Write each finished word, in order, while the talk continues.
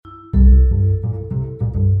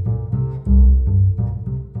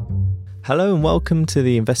Hello and welcome to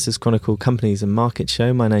the Investors Chronicle Companies and Market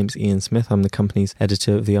Show. My name's Ian Smith. I'm the company's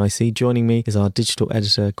editor of the IC. Joining me is our digital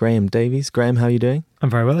editor, Graham Davies. Graham, how are you doing?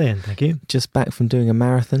 I'm very well, Ian. Thank you. Just back from doing a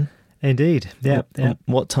marathon? Indeed. Yeah.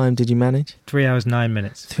 What time did you manage? 3 hours, 9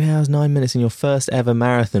 minutes. 3 hours, 9 minutes in your first ever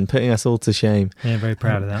marathon, putting us all to shame. Yeah, very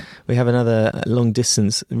proud of that. We have another long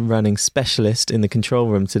distance running specialist in the control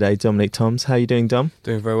room today, Dominic Toms. How are you doing, Dom?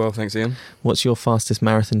 Doing very well, thanks, Ian. What's your fastest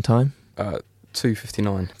marathon time?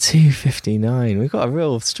 2:59. 2:59. We've got a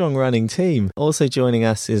real strong running team. Also joining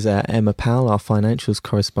us is Emma Powell, our financials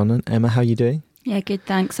correspondent. Emma, how are you doing? Yeah, good,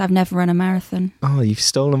 thanks. I've never run a marathon. Oh, you've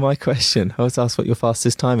stolen my question. I was asked what your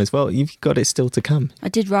fastest time is. Well, you've got it still to come. I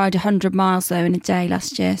did ride 100 miles, though, in a day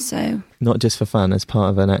last year, so... Not just for fun, as part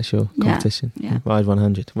of an actual competition. Yeah. Ride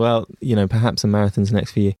 100. Well, perhaps a marathon's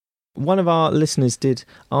next for you. One of our listeners did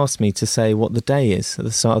ask me to say what the day is at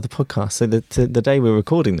the start of the podcast. So the day we're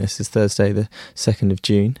recording this is Thursday, the 2nd of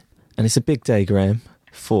June. And it's a big day, Graham,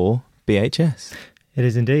 for BHS. It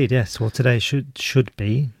is indeed, yes. Well, today should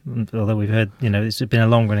be, although we've heard, it's been a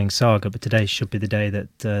long-running saga, but today should be the day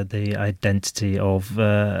that the identity of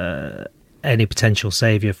any potential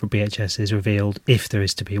saviour for BHS is revealed, if there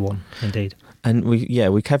is to be one, indeed. And we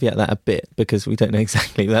caveat that a bit because we don't know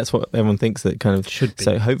exactly. That's what everyone thinks that kind of should be.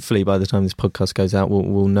 So hopefully by the time this podcast goes out,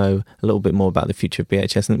 we'll know a little bit more about the future of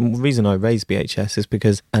BHS. And the reason I raised BHS is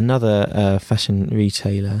because another fashion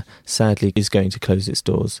retailer sadly is going to close its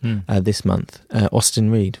doors this month.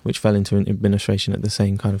 Austin Reed, which fell into an administration at the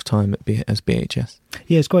same kind of time as BHS.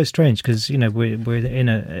 Yeah, it's quite strange because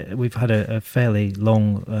we've had a fairly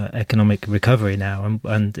long economic recovery now,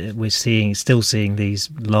 and we're still seeing these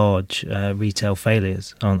large retail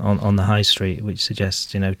failures on the high street, which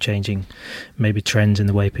suggests changing maybe trends in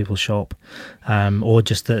the way people shop, or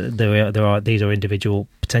just that these are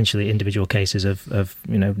potentially individual cases of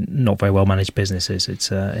not very well managed businesses. It's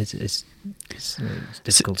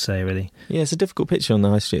difficult to say, really. Yeah, it's a difficult picture on the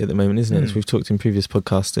high street at the moment, isn't it? As we've talked in previous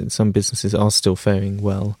podcasts, that some businesses are still faring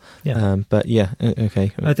well. Yeah. But yeah,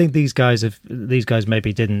 okay. I think these guys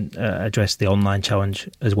maybe didn't address the online challenge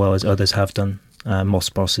as well as others have done.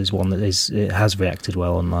 Mossboss is one that has reacted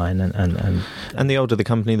well online, and the older the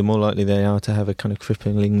company, the more likely they are to have a kind of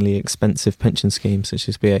cripplingly expensive pension scheme such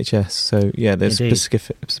as BHS. So yeah, there's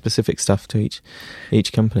specific stuff to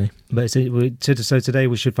each company. But so today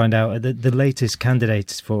we should find out the latest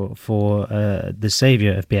candidate for the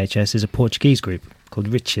saviour of BHS is a Portuguese group called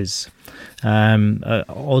Riches,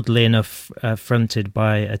 oddly enough fronted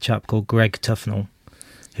by a chap called Greg Tufnell,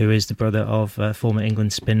 who is the brother of former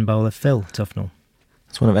England spin bowler Phil Tufnell.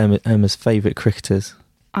 It's one of Emma's favourite cricketers.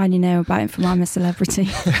 I only know about him from I'm a Celebrity.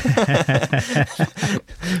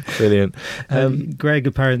 Brilliant. Greg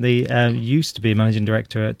apparently used to be managing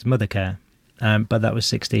director at Mothercare, but that was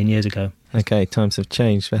 16 years ago. Okay, times have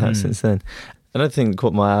changed perhaps since then. Another thing that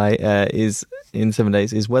caught my eye is in 7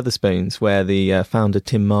 days is Wetherspoons, where the founder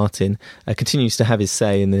Tim Martin continues to have his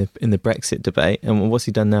say in the Brexit debate. And what's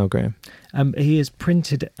he done now, Graham? He has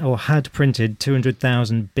had printed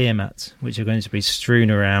 200,000 beer mats, which are going to be strewn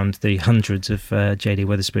around the hundreds of JD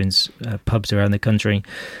Wetherspoons pubs around the country,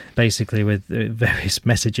 basically with various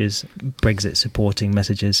messages, Brexit supporting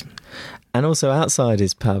messages. And also outside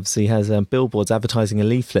his pubs, he has billboards advertising a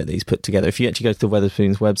leaflet that he's put together. If you actually go to the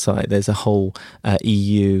Wetherspoons website, there's a whole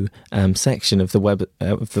EU section of the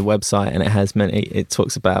website, and it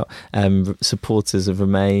talks about supporters of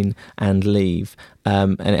Remain and Leave.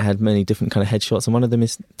 And it had many different kind of headshots, and one of them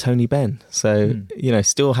is Tony Benn. So,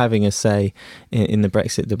 still having a say in the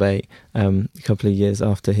Brexit debate a couple of years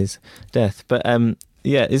after his death. But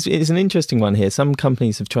yeah, it's an interesting one here. Some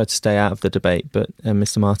companies have tried to stay out of the debate, but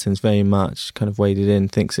Mr. Martin's very much kind of waded in,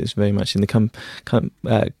 thinks it's very much in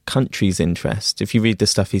the country's interest. If you read the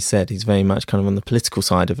stuff he said, he's very much kind of on the political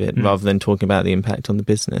side of it, rather than talking about the impact on the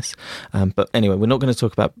business. But anyway, we're not going to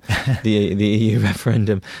talk about the EU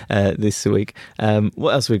referendum this week.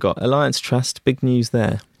 What else we got? Alliance Trust, big news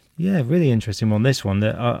there. Yeah, really interesting one. This one,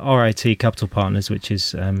 the RIT Capital Partners, which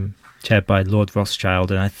is chaired by Lord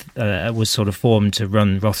Rothschild, and was sort of formed to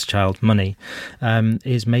run Rothschild money,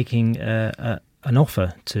 is making an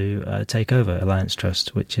offer to take over Alliance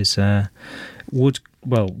Trust, which is they're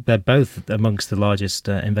both amongst the largest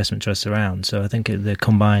investment trusts around. So I think the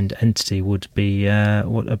combined entity would be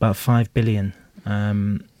about 5 billion,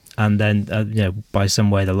 and then by some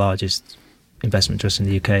way the largest investment trusts in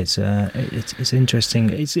the UK. It's interesting.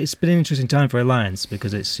 It's been an interesting time for Alliance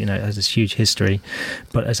because it has this huge history,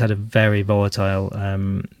 but it's had a very volatile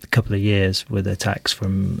couple of years with attacks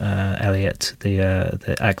from Elliott, the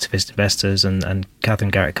activist investors, and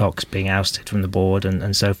Catherine Garrett Cox being ousted from the board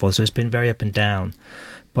and so forth. So it's been very up and down.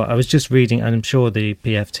 But I was just reading, and I'm sure the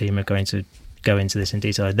PF team are going to go into this in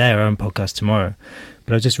detail in their own podcast tomorrow.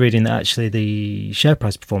 But I was just reading that actually the share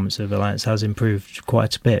price performance of Alliance has improved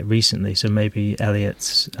quite a bit recently. So maybe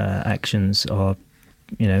Elliott's actions are,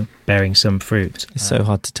 bearing some fruit. It's so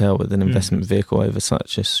hard to tell with an investment vehicle over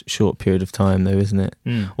such a short period of time, though, isn't it?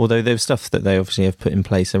 Although there's stuff that they obviously have put in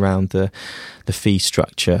place around the fee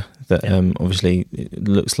structure that obviously it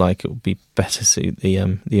looks like it will be better suit the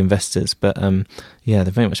investors. But they're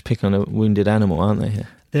very much picking on a wounded animal, aren't they? Here?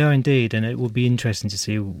 They are indeed, and it would be interesting to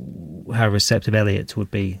see how receptive Elliott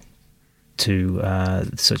would be to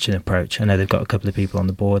such an approach. I know they've got a couple of people on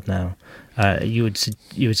the board now. You would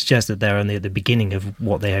suggest that they're only at the beginning of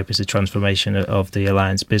what they hope is a transformation of the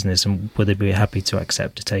Alliance business, and would they be happy to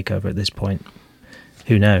accept a takeover at this point?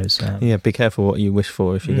 Who knows? Be careful what you wish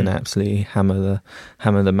for if you're going to absolutely hammer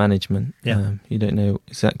the management. You don't know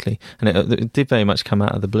exactly, and it did very much come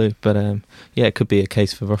out of the blue. But it could be a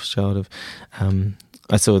case for Rothschild of.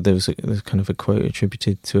 I saw there was kind of a quote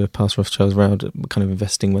attributed to a past Rothschild around kind of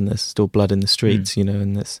investing when there's still blood in the streets,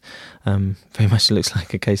 and that's very much looks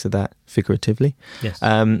like a case of that figuratively. Yes.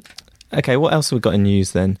 Okay, what else have we got in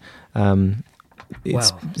news then?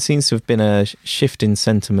 It seems to have been a shift in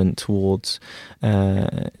sentiment towards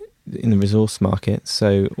in the resource market.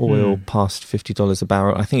 So oil past $50 a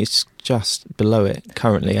barrel. I think it's just below it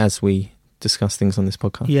currently as we discuss things on this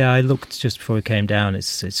podcast. Yeah, I looked just before it came down.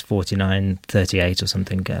 It's 49.38 or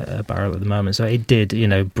something a barrel at the moment. So it did,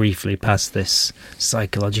 briefly pass this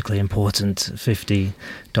psychologically important $50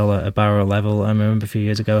 a barrel level. I remember a few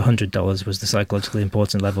years ago, $100 was the psychologically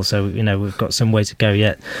important level. So we've got some way to go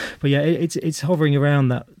yet. But it's hovering around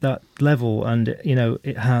that level, and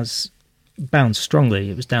it has bounced strongly.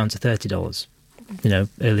 It was down to $30,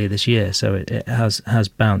 earlier this year. So it has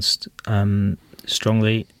bounced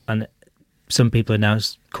strongly, and some people are now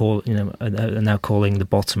calling the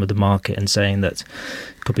bottom of the market and saying that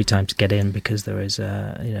it could be time to get in because there is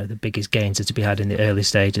the biggest gains are to be had in the early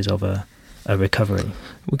stages of a recovery.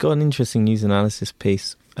 We got an interesting news analysis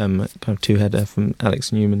piece, kind of two-header from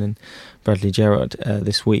Alex Newman and Bradley Gerard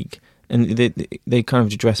this week. And they kind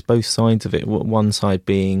of address both sides of it. One side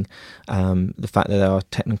being the fact that there are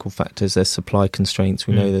technical factors, there's supply constraints.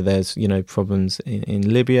 We know that there's problems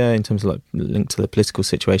in Libya in terms of linked to the political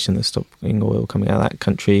situation that's stopping oil coming out of that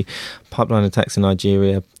country, pipeline attacks in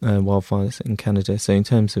Nigeria, wildfires in Canada. So in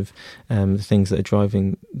terms of the things that are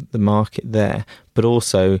driving the market there, but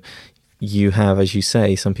also you have, as you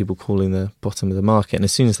say, some people calling the bottom of the market. And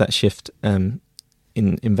as soon as that shift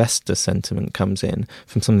in investor sentiment comes in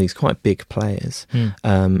from some of these quite big players,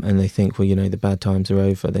 and they think, the bad times are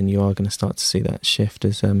over, then you are going to start to see that shift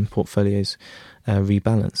as portfolios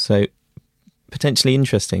rebalance. So potentially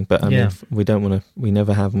interesting, but we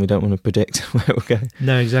never have, and we don't want to predict where it will go.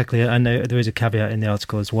 No, exactly. I know there is a caveat in the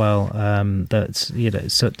article as well, that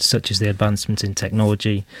such as the advancements in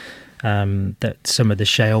technology, that some of the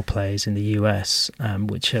shale plays in the US,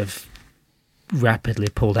 which have rapidly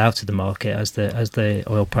pulled out of the market as the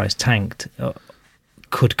oil price tanked,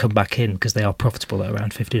 could come back in because they are profitable at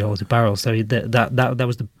around $50 a barrel. So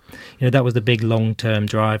that was the big long-term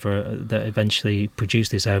driver that eventually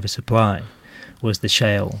produced this oversupply, was the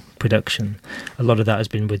shale production. A lot of that has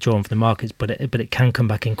been withdrawn from the markets, but it can come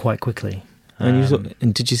back in quite quickly.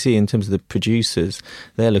 And did you see in terms of the producers,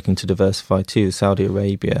 they're looking to diversify too? Saudi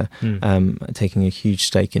Arabia taking a huge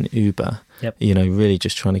stake in Uber. Yep. Really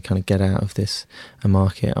just trying to kind of get out of this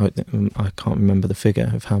market. I can't remember the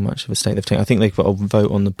figure of how much of a stake they've taken. I think they've got a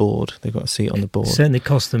vote on the board. They've got a seat on the board. It certainly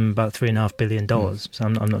cost them about $3.5 billion. So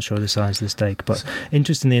I'm not sure of the size of the stake. But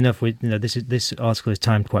interestingly enough, this article is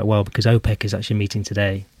timed quite well because OPEC is actually meeting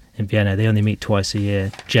today in Vienna. They only meet twice a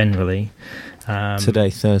year generally. Today,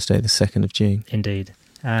 Thursday, the 2nd of June. Indeed.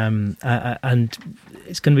 And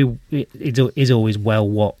it's going to be, it is always well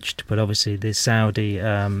watched, but obviously the Saudi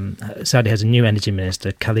has a new energy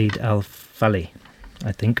minister, Khalid Al-Falih,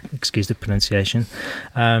 I think, excuse the pronunciation.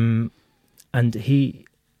 And he,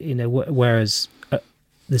 whereas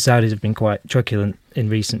the Saudis have been quite truculent in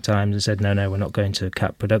recent times and said, no, we're not going to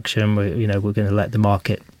cap production. We're going to let the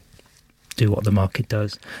market do what the market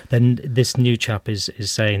does. Then this new chap is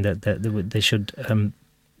saying that they should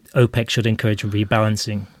OPEC should encourage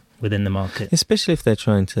rebalancing within the market. Especially if they're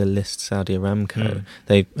trying to list Saudi Aramco,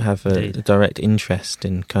 they have a direct interest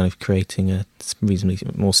in kind of creating a reasonably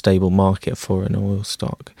more stable market for an oil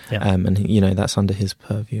stock. Yeah. And that's under his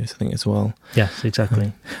purview, I think, as well. Yes,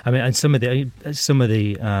 exactly. I mean, and some of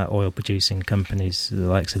the oil producing companies, the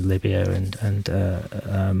likes of Libya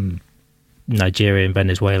and Nigeria and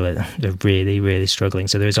Venezuela, they're really, really struggling.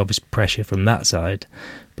 So there is obvious pressure from that side,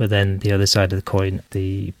 but then the other side of the coin,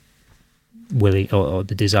 the willing or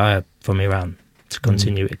the desire from Iran to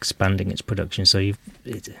continue expanding its production. So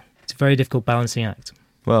it's a very difficult balancing act.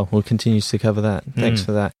 Well, we'll continue to cover that. Thanks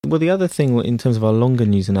for that. Well, the other thing in terms of our longer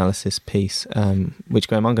news analysis piece, which,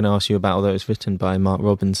 Graham, I'm going to ask you about, although it was written by Mark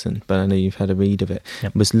Robinson, but I know you've had a read of it,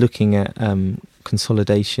 was looking at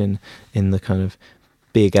consolidation in the kind of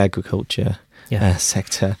big agriculture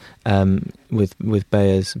sector with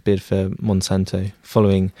Bayer's bid for Monsanto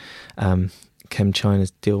following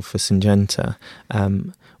ChemChina's deal for Syngenta.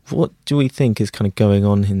 What do we think is kind of going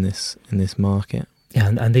on in this market? Yeah,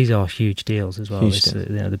 and these are huge deals as well.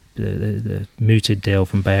 The mooted deal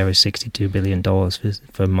from Bayer is $62 billion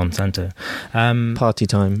for Monsanto. Party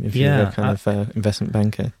time if you're a kind of investment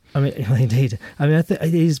banker. I mean, indeed. I mean, I think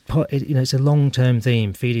it is. It's a long-term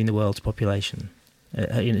theme: feeding the world's population.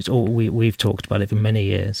 It's all we've talked about it for many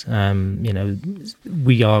years.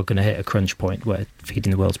 We are going to hit a crunch point where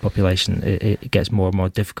feeding the world's population it gets more and more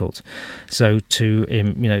difficult. So to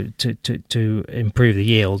improve the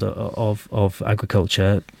yield of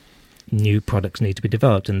agriculture, new products need to be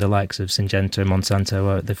developed, and the likes of Syngenta and Monsanto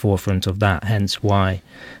are at the forefront of that. Hence, why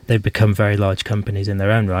they've become very large companies in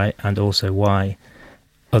their own right, and also why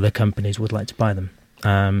other companies would like to buy them.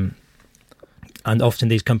 And often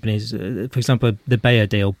these companies, for example, the Bayer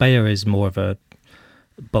deal, Bayer is more of a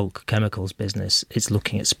bulk chemicals business. It's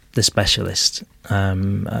looking at the specialist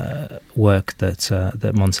work that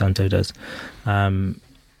Monsanto does.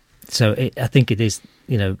 I think it is,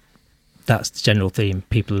 that's the general theme.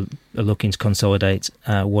 People are looking to consolidate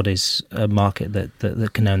what is a market that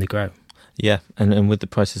can only grow. Yeah, and with the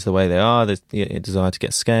prices the way they are, there's the desire to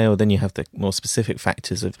get scale. Then you have the more specific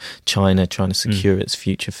factors of China trying to secure its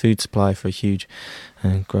future food supply for a huge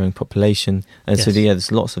and growing population. And so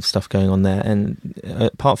there's lots of stuff going on there. And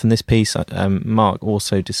apart from this piece, Mark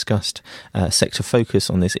also discussed sector focus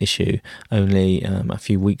on this issue only a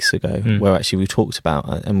few weeks ago, where actually we talked about,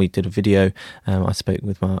 and we did a video, I spoke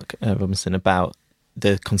with Mark Robinson about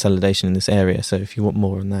the consolidation in this area. So if you want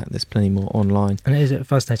more on that, there's plenty more online. And it is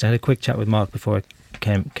fascinating. I had a quick chat with Mark before I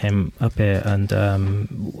came up here, and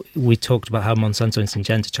we talked about how Monsanto and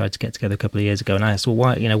Syngenta tried to get together a couple of years ago, and I asked, well,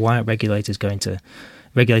 why aren't regulators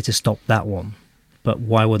stop that one, but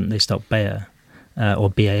why wouldn't they stop Bayer or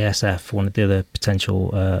BASF, one of the other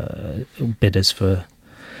potential bidders for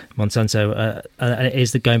Monsanto? And it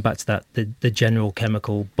is going back to that, the general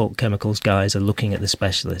bulk chemicals guys are looking at the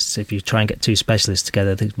specialists. If you try and get two specialists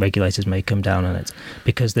together, the regulators may come down on it,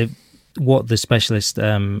 because what the specialist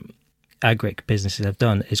agric businesses have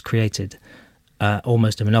done is created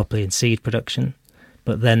almost a monopoly in seed production,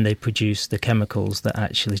 but then they produce the chemicals that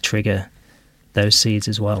actually trigger those seeds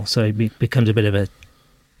as well. So it becomes a bit of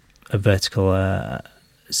a vertical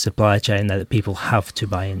supply chain that people have to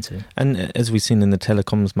buy into. And as we've seen in the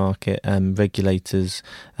telecoms market, regulators,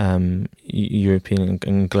 European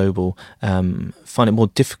and global, find it more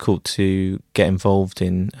difficult to get involved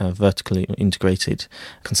in vertically integrated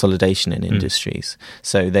consolidation in industries.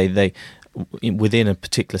 So they within a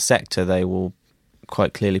particular sector, they will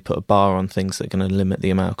quite clearly put a bar on things that are going to limit the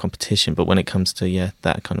amount of competition. But when it comes to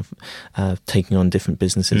that kind of taking on different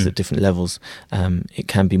businesses at different levels, it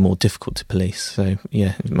can be more difficult to police. So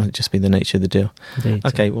it might just be the nature of the deal. Indeed.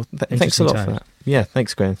 Okay, well thanks a lot for that. Yeah,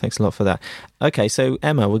 thanks Graham, thanks a lot for that. Okay, so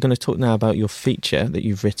Emma, we're going to talk now about your feature that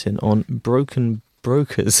you've written on broken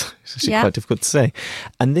brokers. It's actually quite difficult to say.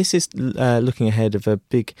 And this is looking ahead of a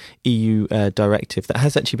big EU directive that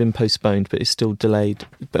has actually been postponed but is still delayed,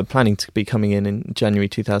 but planning to be coming in January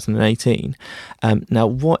 2018. Now,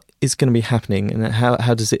 what is going to be happening, and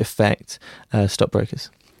how does it affect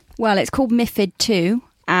stockbrokers? Well, it's called MiFID II.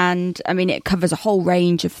 And I mean, it covers a whole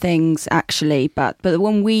range of things, actually. But the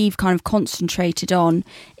one we've kind of concentrated on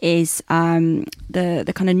is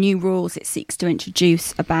the kind of new rules it seeks to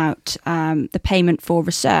introduce about the payment for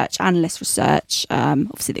research, analyst research,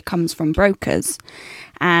 obviously that comes from brokers.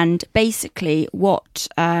 And basically what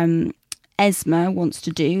ESMA wants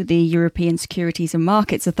to do, the European Securities and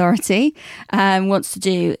Markets Authority, wants to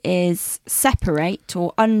do is separate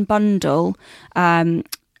or unbundle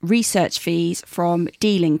research fees from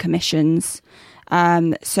dealing commissions.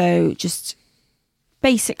 So just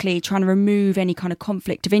basically trying to remove any kind of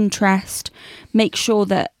conflict of interest, make sure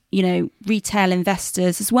that retail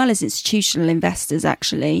investors as well as institutional investors,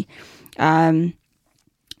 actually,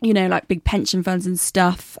 like big pension funds and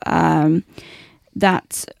stuff,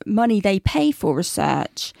 that money they pay for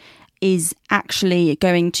research is actually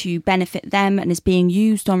going to benefit them and is being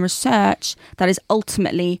used on research that is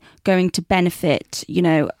ultimately going to benefit,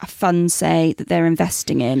 a fund, say, that they're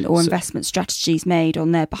investing in, or investment strategies made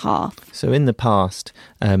on their behalf. So in the past,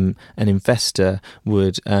 an investor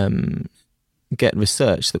would get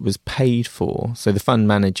research that was paid for. So the fund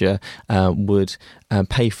manager would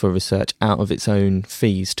pay for research out of its own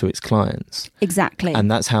fees to its clients. Exactly. And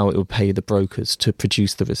that's how it would pay the brokers to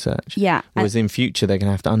produce the research. Yeah. Whereas in future, they're going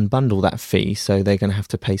to have to unbundle that fee. So they're going to have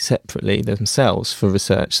to pay separately themselves for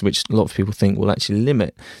research, which a lot of people think will actually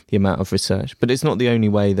limit the amount of research. But it's not the only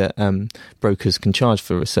way that brokers can charge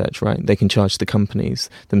for research, right? They can charge the companies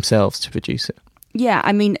themselves to produce it. Yeah,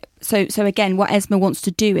 I mean, so again, what ESMA wants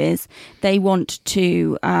to do is they want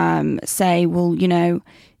to say, well,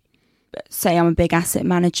 say I'm a big asset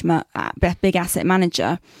manager,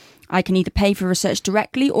 I can either pay for research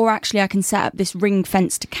directly, or actually I can set up this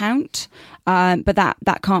ring-fenced account, but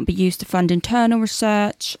that can't be used to fund internal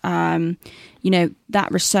research. That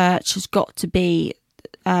research has got to be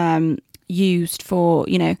used for,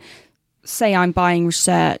 say I'm buying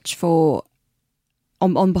research for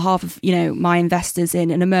on behalf of, my investors in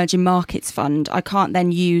an emerging markets fund. I can't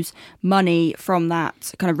then use money from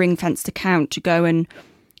that kind of ring-fenced account to go and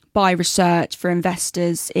buy research for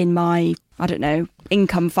investors in my,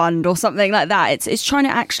 income fund or something like that. It's trying to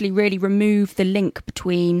actually really remove the link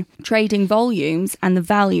between trading volumes and the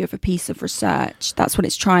value of a piece of research. That's what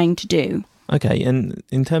it's trying to do. Okay, and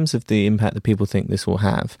in terms of the impact that people think this will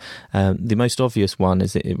have, the most obvious one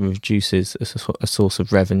is that it reduces a source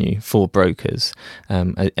of revenue for brokers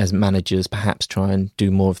as managers perhaps try and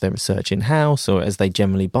do more of their research in-house, or as they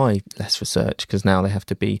generally buy less research, because now they have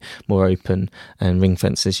to be more open and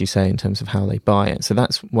ring-fenced, as you say, in terms of how they buy it. So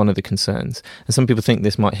that's one of the concerns. And some people think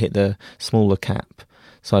this might hit the smaller cap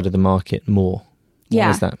side of the market more. Why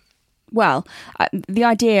is that? Well, the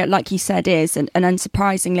idea, like you said, is, and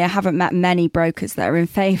unsurprisingly, I haven't met many brokers that are in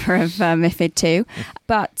favour of MiFID II.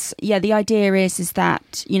 But yeah, the idea is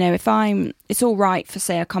that, it's all right for,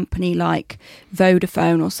 say, a company like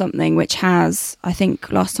Vodafone or something, which has, I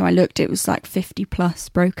think last time I looked, it was like 50 plus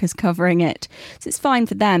brokers covering it. So it's fine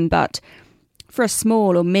for them. But for a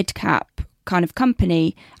small or mid-cap kind of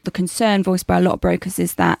company, the concern voiced by a lot of brokers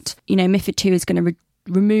is that, MiFID II is going to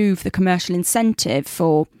remove the commercial incentive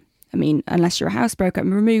for, unless you're a house broker,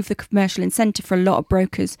 remove the commercial incentive for a lot of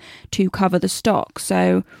brokers to cover the stock.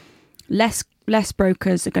 So less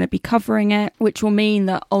brokers are going to be covering it, which will mean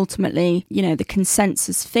that ultimately, the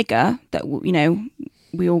consensus figure that,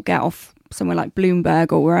 we all get off somewhere like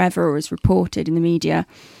Bloomberg or wherever, or is reported in the media,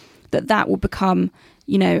 that will become,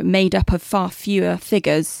 made up of far fewer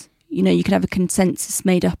figures. You could have a consensus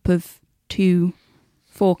made up of 2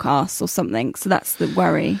 forecasts or something. So that's the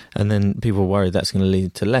worry. And then people worry that's going to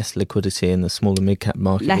lead to less liquidity in the smaller mid-cap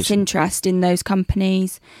market. Less interest in those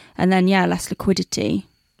companies, and then, less liquidity.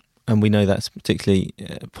 And we know that's a particularly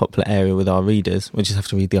popular area with our readers. We just have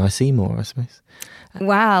to read the IC more, I suppose.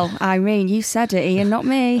 Wow, Irene, you said it, Ian, not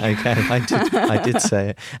me. Okay, I did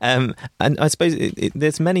say it. And I suppose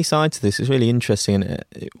there's many sides to this. It's really interesting. And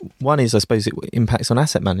one is, I suppose, it impacts on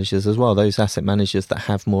asset managers as well. Those asset managers that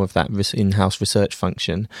have more of that in-house research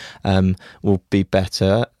function will be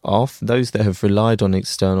better off. Those that have relied on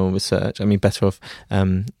external research, better off,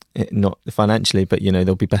 not financially, but,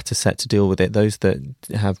 they'll be better set to deal with it. Those that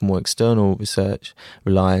have more external research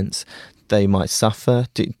reliance, they might suffer.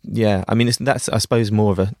 That's, I suppose,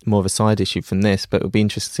 more of a side issue from this, but it'll be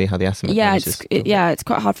interesting to see how the asset managers. It's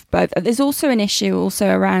quite hard for both. There's also an issue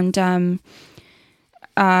around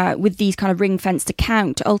with these kind of ring-fenced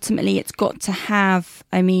account. Ultimately, it's got to have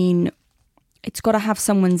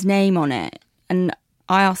someone's name on it. And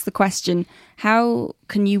I asked the question: how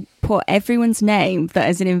can you put everyone's name that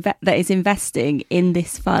is investing in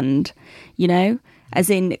this fund?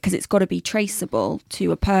 Because it's got to be traceable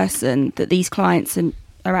to a person that these clients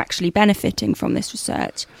are actually benefiting from this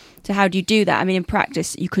research. So how do you do that? In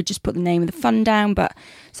practice, you could just put the name of the fund down. But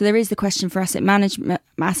so there is the question for asset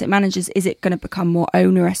managers: is it going to become more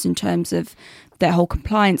onerous in terms of their whole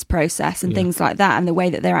compliance process and things like that, and the way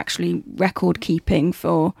that they're actually record keeping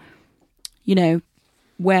for,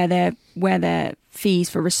 where their fees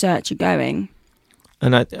for research are going?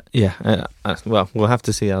 And we'll have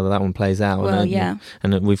to see how that one plays out.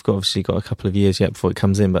 And we've obviously got a couple of years yet before it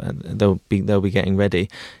comes in, but they'll be getting ready.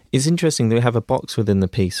 It's interesting that we have a box within the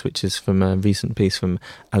piece, which is from a recent piece from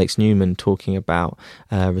Alex Newman talking about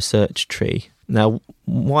Research Tree. Now,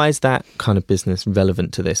 why is that kind of business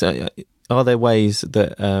relevant to this? Are there ways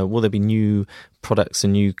that will there be new products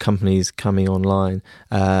and new companies coming online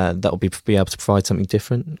that will be able to provide something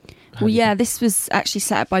different? Well, yeah, this was actually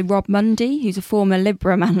set up by Rob Mundy, who's a former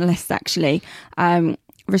Liberum analyst, actually.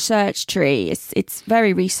 Research Tree, it's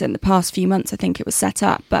very recent, the past few months I think it was set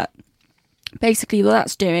up, but basically what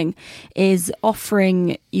that's doing is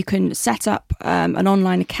offering, you can set up an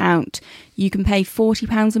online account, you can pay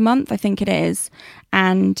 £40 a month, I think it is,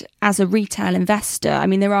 and as a retail investor, I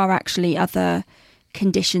mean, there are actually other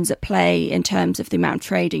conditions at play in terms of the amount of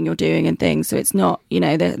trading you're doing and things, so it's not,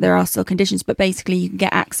 there are still conditions, but basically you can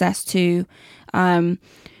get access to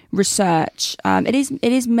research. It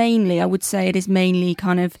is mainly, I would say, it is mainly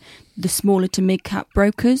kind of the smaller to mid cap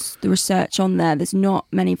brokers. The research on there's not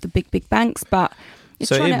many of the big banks, but it's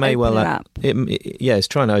so trying it may to well open it up. It's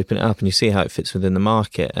trying to open it up, and you see how it fits within the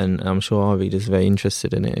market. And I'm sure our readers are very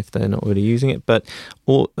interested in it if they're not already using it. But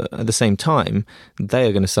at the same time, they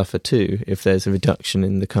are going to suffer too if there's a reduction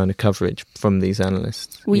in the kind of coverage from these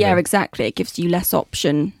analysts. Well, yeah, exactly. It gives you less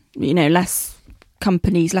option. Less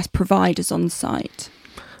companies, less providers on the site.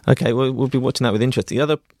 Okay, well, we'll be watching that with interest. The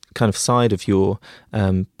other kind of side of your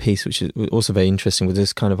piece, which is also very interesting, was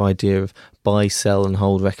this kind of idea of buy, sell and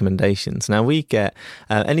hold recommendations. Now, we get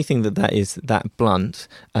anything that is that blunt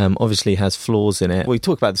obviously has flaws in it. We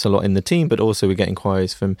talk about this a lot in the team, but also we get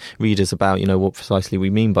inquiries from readers about, what precisely we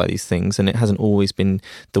mean by these things, and it hasn't always been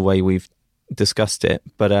the way we've discussed it,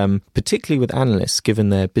 but particularly with analysts, given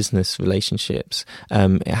their business relationships,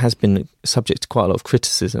 it has been subject to quite a lot of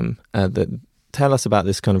criticism. Tell us about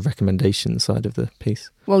this kind of recommendation side of the piece.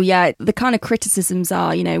 Well, yeah, the kind of criticisms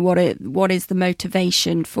are, what is the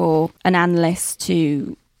motivation for an analyst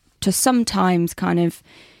to sometimes kind of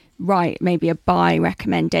write maybe a buy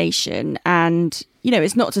recommendation? And,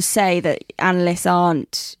 it's not to say that analysts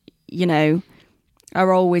aren't,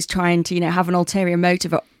 are always trying to, have an ulterior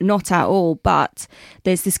motive, not at all, but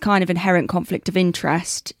there's this kind of inherent conflict of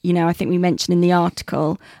interest. I think we mentioned in the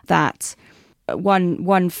article that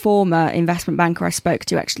one former investment banker I spoke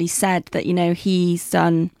to actually said that, he's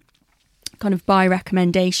done kind of buy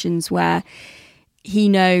recommendations where he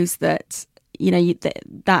knows that,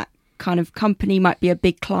 that kind of company might be a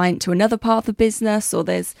big client to another part of the business, or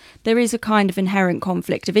there is a kind of inherent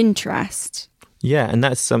conflict of interest. Yeah, and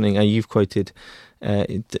that's something you've quoted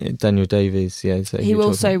Daniel Davies. Yeah, so he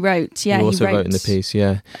also wrote. Yeah, he also wrote in the piece.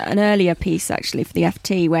 Yeah, an earlier piece actually for the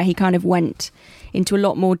FT where he kind of went into a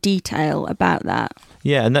lot more detail about that.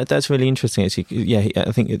 Yeah, and that's really interesting actually. Yeah,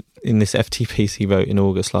 I think in this FT piece he wrote in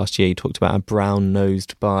August last year, he talked about a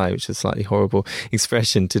brown-nosed buy, which is a slightly horrible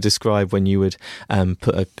expression to describe when you would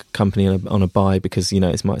put a company on a buy because,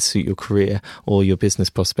 it might suit your career or your business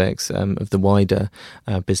prospects of the wider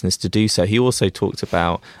business to do so. He also talked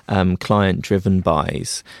about client-driven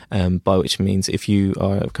buys, by which means if you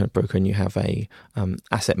are a kind of broker and you have a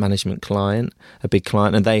asset management client, a big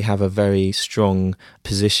client, and they have a very strong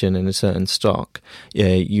position in a certain stock,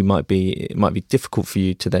 it might be difficult for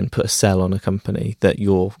you to then put a sell on a company that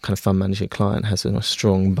your kind of fund manager client has a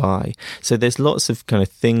strong buy. So there's lots of kind of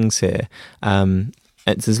things here.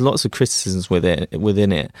 There's lots of criticisms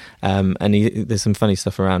within it, and there's some funny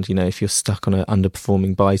stuff around. If you're stuck on an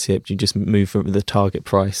underperforming buy tip, you just move the target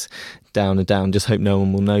price down and down. Just hope no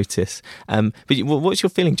one will notice. But what's your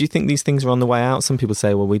feeling? Do you think these things are on the way out? Some people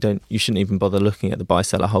say, well, you shouldn't even bother looking at the buy,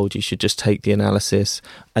 sell, or hold. You should just take the analysis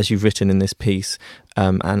as you've written in this piece.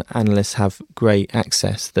 And analysts have great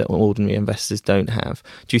access that ordinary investors don't have.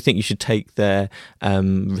 Do you think you should take their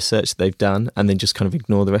research that they've done and then just kind of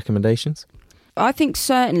ignore the recommendations? I think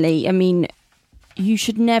certainly, you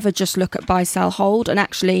should never just look at buy, sell, hold. And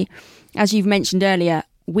actually, as you've mentioned earlier,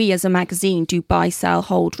 we as a magazine do buy, sell,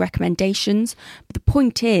 hold recommendations. But the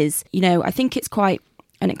point is, I think it's quite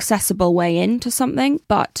an accessible way into something,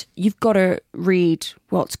 but you've got to read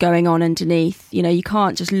what's going on underneath. You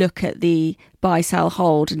can't just look at the buy, sell,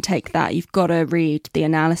 hold and take that. You've got to read the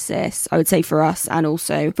analysis, I would say, for us and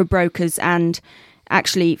also for brokers. And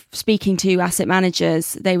actually, speaking to asset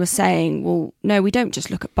managers, they were saying, well, no, we don't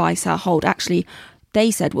just look at buy, sell, hold. Actually,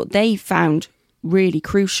 they said what they found really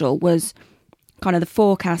crucial was kind of the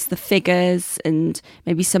forecast, the figures, and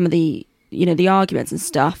maybe some of the, the arguments and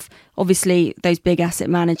stuff. Obviously, those big asset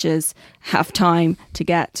managers have time to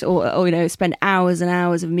get or spend hours and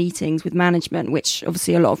hours of meetings with management, which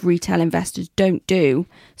obviously a lot of retail investors don't do.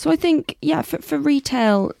 So I think, for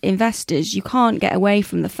retail investors, you can't get away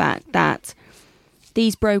from the fact that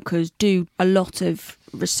these brokers do a lot of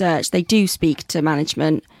research. They do speak to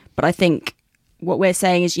management, but I think what we're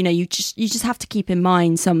saying is, you just have to keep in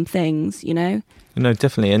mind some things, No,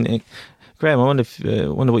 definitely. And Graham, I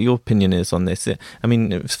wonder what your opinion is on this. I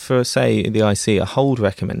mean, for, say, the IC, a hold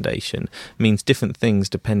recommendation means different things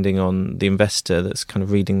depending on the investor that's kind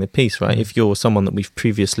of reading the piece, right? If you're someone that we've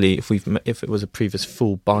previously, if it was a previous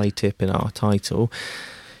full buy tip in our title,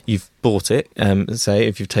 you've bought it. Say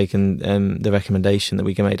if you've taken the recommendation that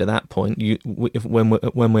we made at that point,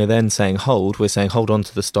 when we're then saying hold, we're saying hold on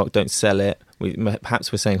to the stock, don't sell it.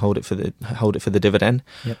 Perhaps we're saying hold it for the dividend.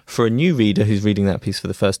 Yep. For a new reader who's reading that piece for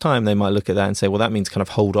the first time, they might look at that and say, well, that means kind of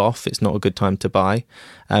hold off. It's not a good time to buy.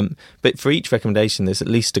 But for each recommendation, there's at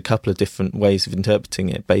least a couple of different ways of interpreting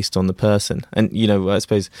it based on the person. And I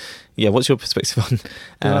suppose, what's your perspective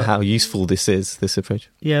on how useful this approach?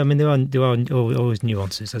 Yeah, I mean, there are always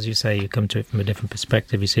nuances, as you say. You come to it from a different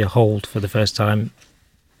perspective. You see a hold for the first time,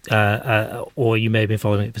 or you may have been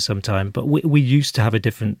following it for some time. But we used to have a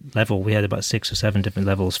different level. We had about 6 or 7 different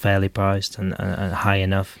levels, fairly priced and high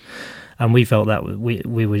enough. And we felt that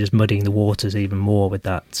we were just muddying the waters even more with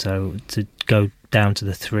that. So to go down to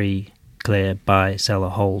the 3 clear buy, sell, or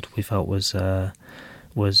hold, we felt was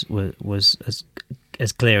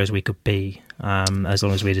as clear as we could be, as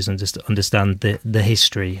long as readers understand the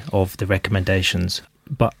history of the recommendations.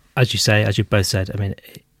 But as you say, as you both said, I mean,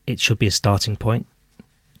 it should be a starting point.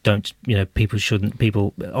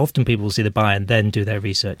 People often will see the buy and then do their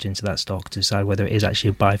research into that stock to decide whether it is actually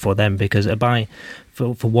a buy for them, because a buy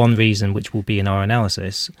for one reason, which will be in our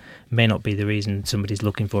analysis, may not be the reason somebody's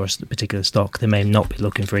looking for a particular stock. They may not be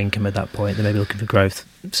looking for income at that point. They may be looking for growth.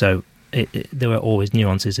 So there are always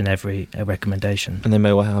nuances in every recommendation, and they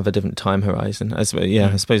may well have a different time horizon. I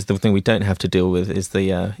suppose the thing we don't have to deal with is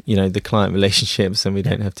the client relationships, and we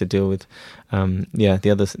don't have to deal with the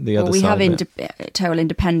other we side. We have total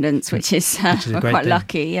independence, which is we're quite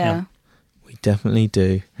lucky. Yeah. We definitely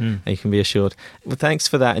do. You can be assured. Well, thanks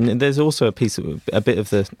for that. And there's also a bit of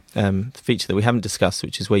the feature that we haven't discussed,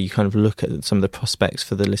 which is where you kind of look at some of the prospects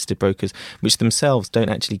for the listed brokers, which themselves don't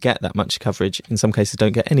actually get that much coverage. In some cases,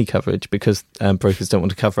 don't get any coverage because brokers don't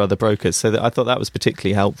want to cover other brokers. So I thought that was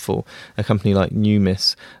particularly helpful. A company like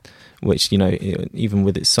Numis, which, even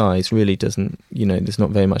with its size, really doesn't, there's not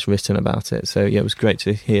very much written about it. So, it was great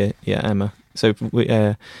to hear, Emma. So we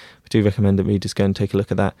do recommend that readers go and take a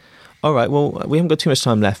look at that. All right, well, we haven't got too much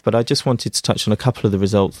time left, but I just wanted to touch on a couple of the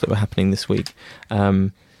results that were happening this week.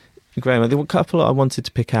 Graham, there were a couple I wanted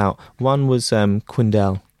to pick out. One was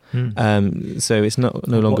Quindel. So it's no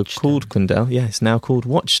longer called Quindel. Yeah, it's now called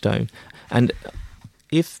Watchstone. And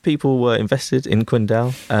if people were invested in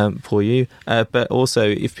Quindel, for you, but also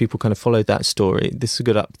if people kind of followed that story, this is a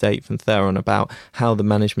good update from Theron about how the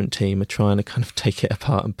management team are trying to kind of take it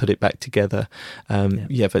apart and put it back together. But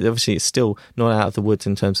obviously it's still not out of the woods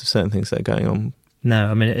in terms of certain things that are going on.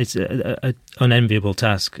 No, I mean, it's an unenviable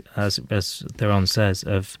task, as Theron says,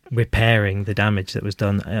 of repairing the damage that was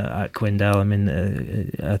done at Quindel. I mean,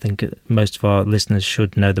 I think most of our listeners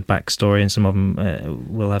should know the backstory, and some of them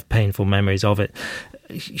will have painful memories of it.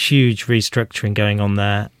 Huge restructuring going on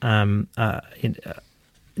there.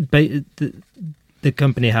 The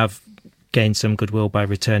company have gained some goodwill by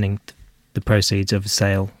returning the proceeds of the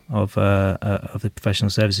sale of the professional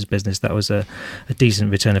services business. That was a decent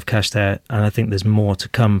return of cash there, and I think there's more to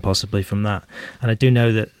come possibly from that. And I do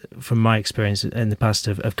know that from my experience in the past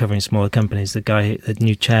of covering smaller companies, the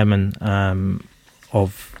new chairman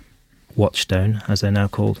of Watchstone, as they're now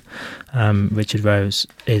called, Richard Rose,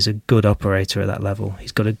 is a good operator at that level.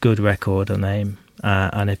 He's got a good record on AIM,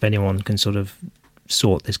 and if anyone can sort of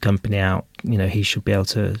sort this company out, he should be able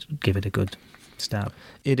to give it a good stab.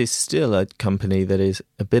 It is still a company that is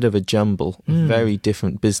a bit of a jumble of very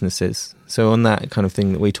different businesses. So on that kind of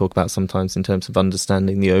thing that we talk about sometimes in terms of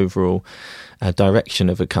understanding the overall direction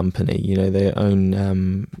of a company, they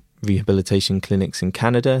own rehabilitation clinics in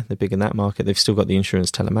Canada. They're big in that market. They've still got the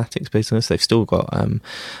insurance telematics business. They've still got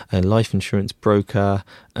a life insurance broker,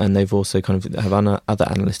 and they've also kind of have other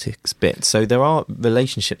analytics bits. So there are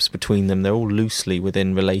relationships between them. They're all loosely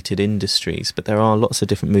within related industries, but there are lots of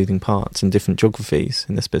different moving parts in different geographies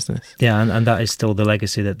in this business. Yeah, and that is still the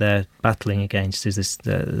legacy that they're battling against. Is this?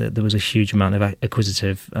 There was a huge amount of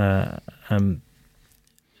acquisitive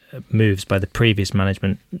moves by the previous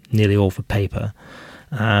management, nearly all for paper.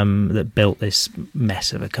 That built this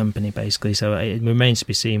mess of a company, basically. So it remains to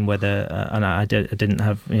be seen whether, and I didn't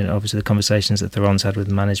have, obviously the conversations that Theron's had with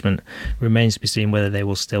the management, remains to be seen whether they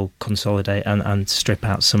will still consolidate and strip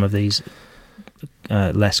out some of these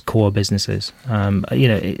less core businesses.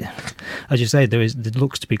 As you say, there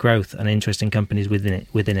looks to be growth and interesting companies within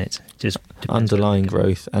it. Just underlying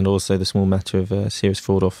growth, and also the small matter of a serious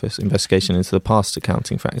fraud office investigation into the past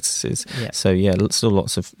accounting practices. Yeah. So still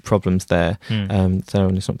lots of problems there.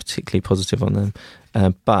 Theron is not particularly positive on them.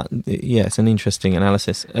 But yeah, it's an interesting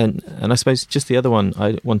analysis. And I suppose just the other one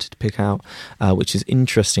I wanted to pick out, which is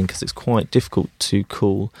interesting because it's quite difficult to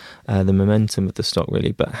call the momentum of the stock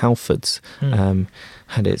really, but Halfords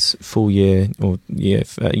had its full year to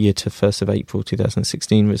 1st of April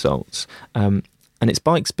 2016 results, and its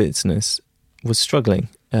bikes business was struggling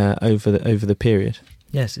over the period.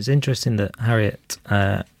 Yes, it's interesting that Harriet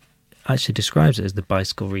actually describes it as the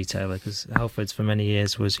bicycle retailer, because Halfords for many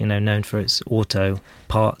years was known for its auto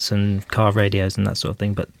parts and car radios and that sort of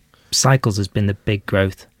thing, but cycles has been the big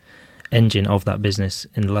growth engine of that business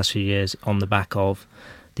in the last few years, on the back of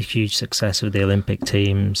the huge success of the Olympic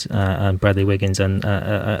teams and Bradley Wiggins and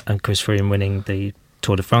Chris Froome winning the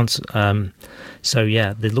Tour de France. So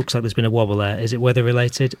yeah, it looks like there's been a wobble there. Is it weather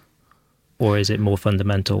related, or is it more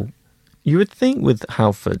fundamental? You would think with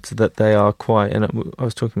Halfords that they are quite, and I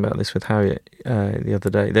was talking about this with Harriet the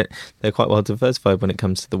other day, that they're quite well diversified when it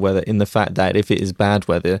comes to the weather, in the fact that if it is bad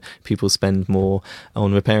weather, people spend more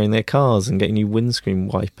on repairing their cars and getting new windscreen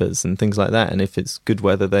wipers and things like that. And if it's good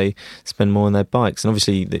weather, they spend more on their bikes. And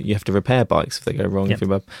obviously, you have to repair bikes if they go wrong.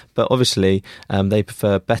 Yep. But obviously, they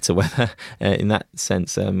prefer better weather in that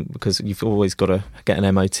sense, because you've always got to get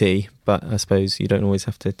an MOT. But I suppose you don't always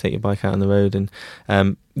have to take your bike out on the road.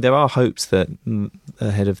 And there are hopes that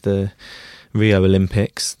ahead of the Rio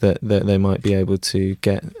Olympics that they might be able to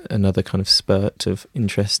get another kind of spurt of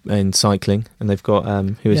interest in cycling. And they've got,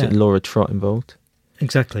 Laura Trott involved.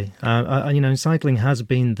 Exactly. Cycling has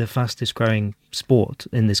been the fastest growing sport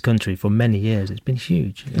in this country for many years. It's been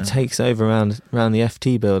huge. It takes over around the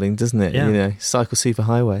FT building, doesn't it? Yeah. Cycle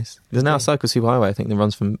superhighways. There's now a cycle superhighway, I think, that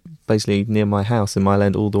runs from basically near my house in Mile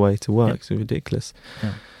End all the way to work. It's ridiculous.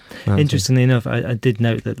 Yeah. Interestingly enough, I did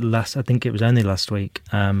note that I think it was only last week,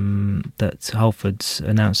 that Halfords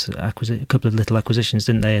announced a couple of little acquisitions,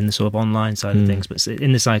 didn't they, in the sort of online side of things, but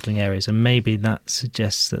in the cycling areas, and maybe that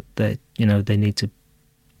suggests that they need to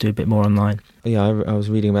do a bit more online. Yeah, I was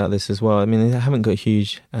reading about this as well. I mean, they haven't got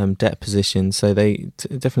huge debt positions, so they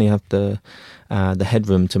definitely have the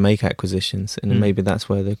headroom to make acquisitions, and maybe that's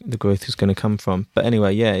where the growth is going to come from. But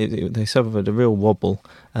anyway, yeah, they suffered a real wobble.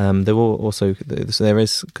 There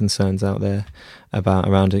is concerns out there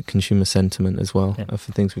around consumer sentiment as well,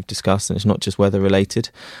 for things we've discussed, and it's not just weather related.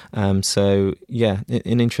 So yeah,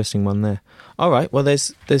 an interesting one there. All right, well,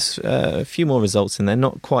 there's a few more results in there,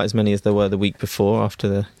 not quite as many as there were the week before after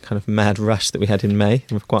the kind of mad rush that we had in May,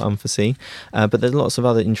 quite unforeseen. But there's lots of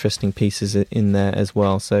other interesting pieces in there as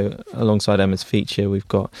well. So alongside Emma's feature, we've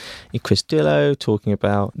got Chris Dillow talking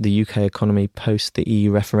about the UK economy post the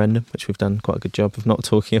EU referendum, which we've done quite a good job of not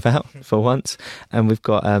talking about for once. And we've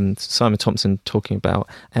got Simon Thompson talking about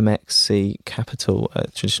MXC Capital,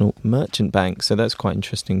 a traditional merchant bank. So that's quite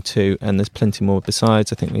interesting too. And there's plenty more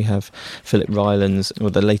besides. I think we have Philip Rylands, or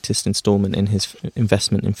the latest instalment in his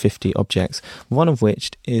investment in 50 objects, one of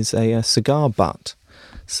which is a cigar butt.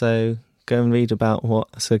 So go and read about what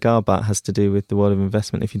a cigar butt has to do with the world of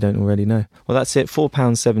investment if you don't already know. Well, that's it.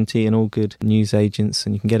 £4.70 in all good news agents,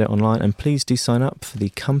 and you can get it online. And please do sign up for the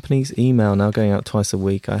company's email, now going out twice a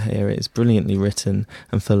week. I hear it is brilliantly written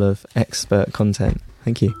and full of expert content.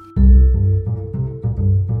 Thank you.